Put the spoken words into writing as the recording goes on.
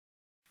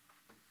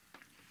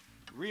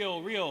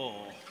Rio, Rio.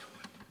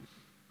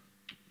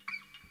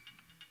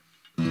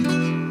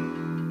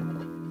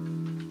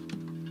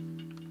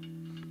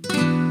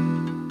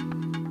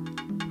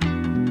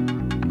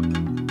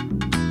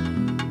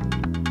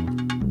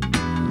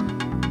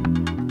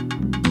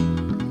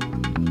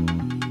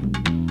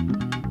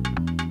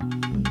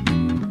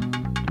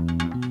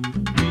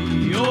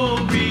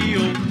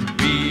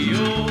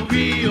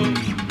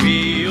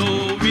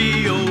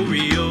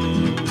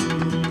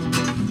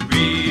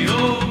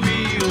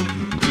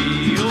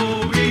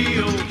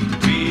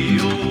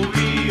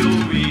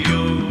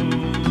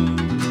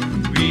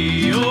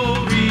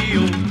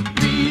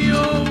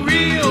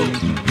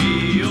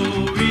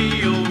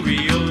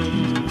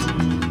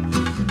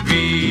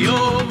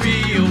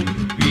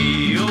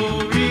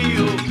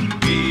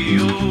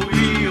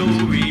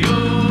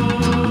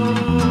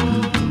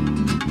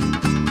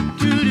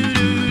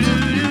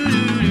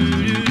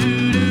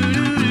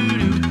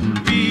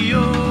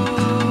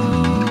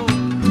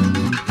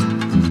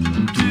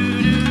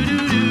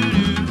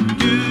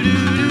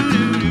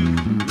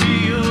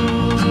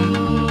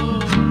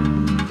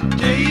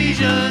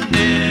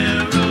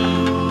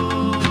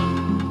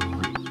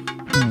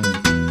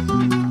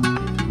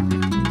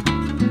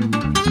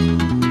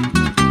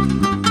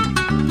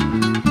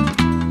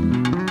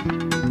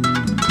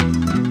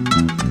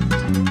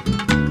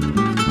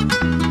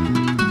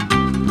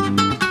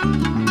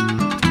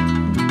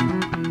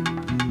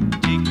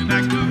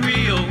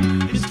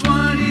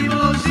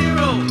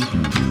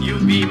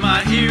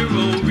 My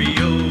hero,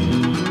 Rio.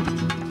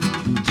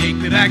 Take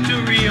me back to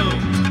Rio.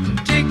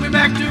 Take me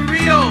back to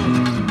Rio.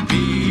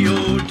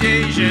 Rio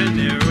de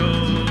Janeiro.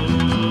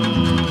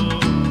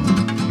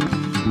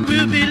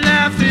 We'll be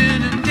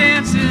laughing and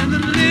dancing, a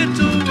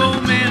little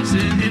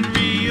romancing in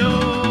Rio.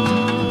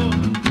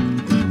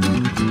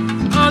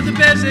 All the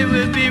bells they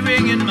will be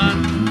ringing,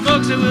 man.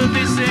 Folks that will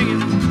be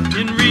singing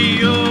in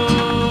Rio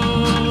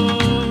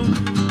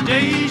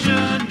de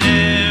Janeiro.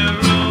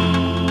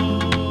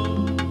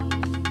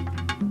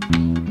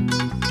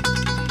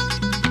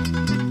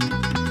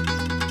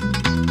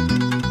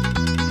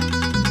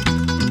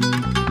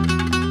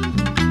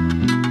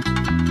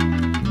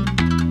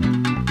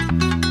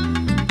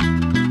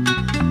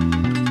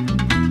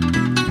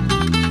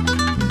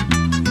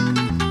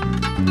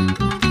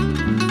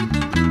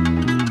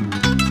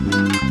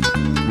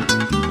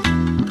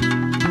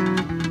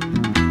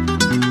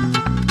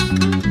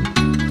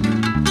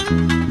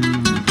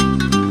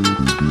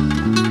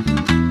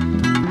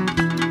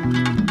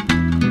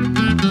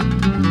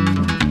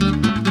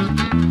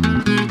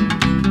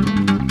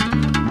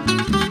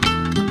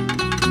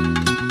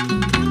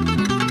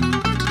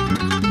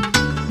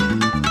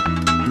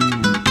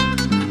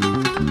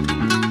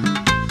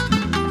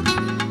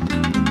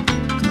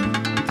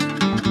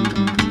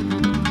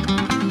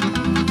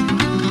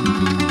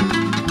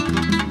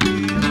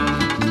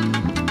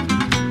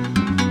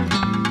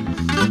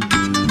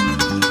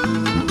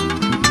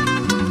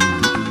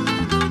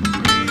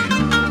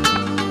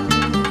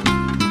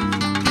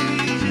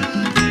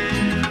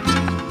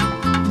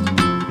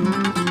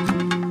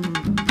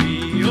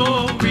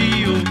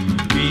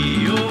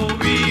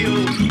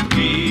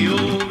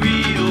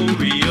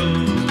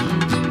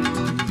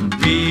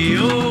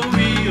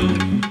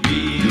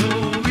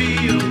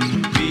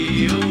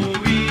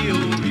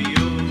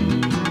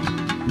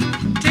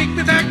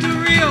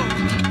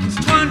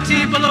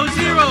 Below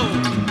zero,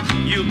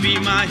 you'll be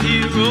my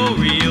hero,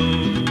 Rio.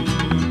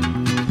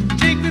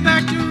 Take me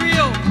back to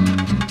Rio,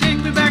 take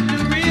me back to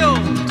Rio,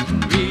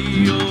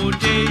 Rio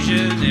de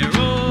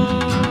Janeiro.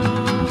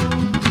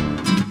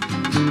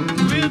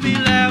 We'll be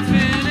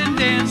laughing and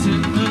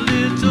dancing, a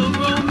little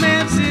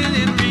romancing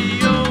in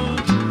Rio.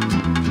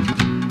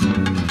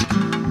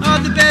 All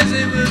the bells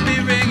they will be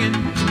ringing,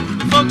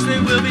 the folks they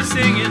will be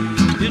singing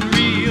in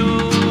Rio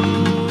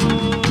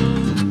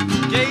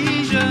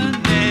de Janeiro.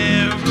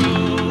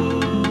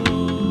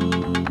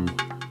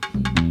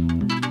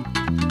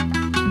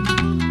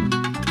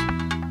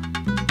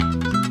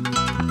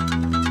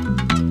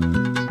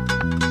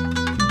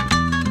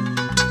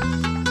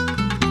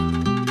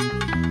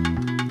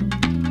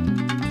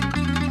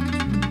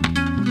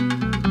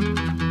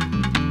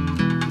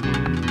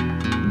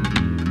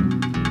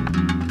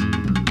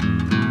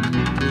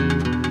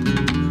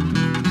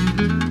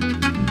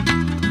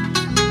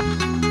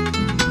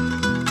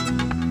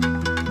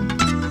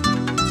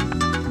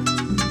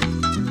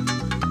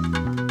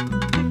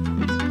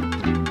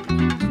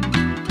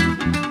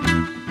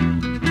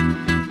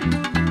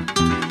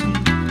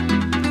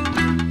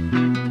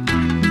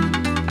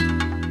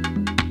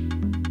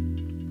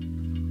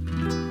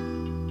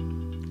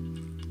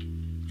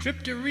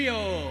 Trip to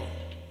Rio.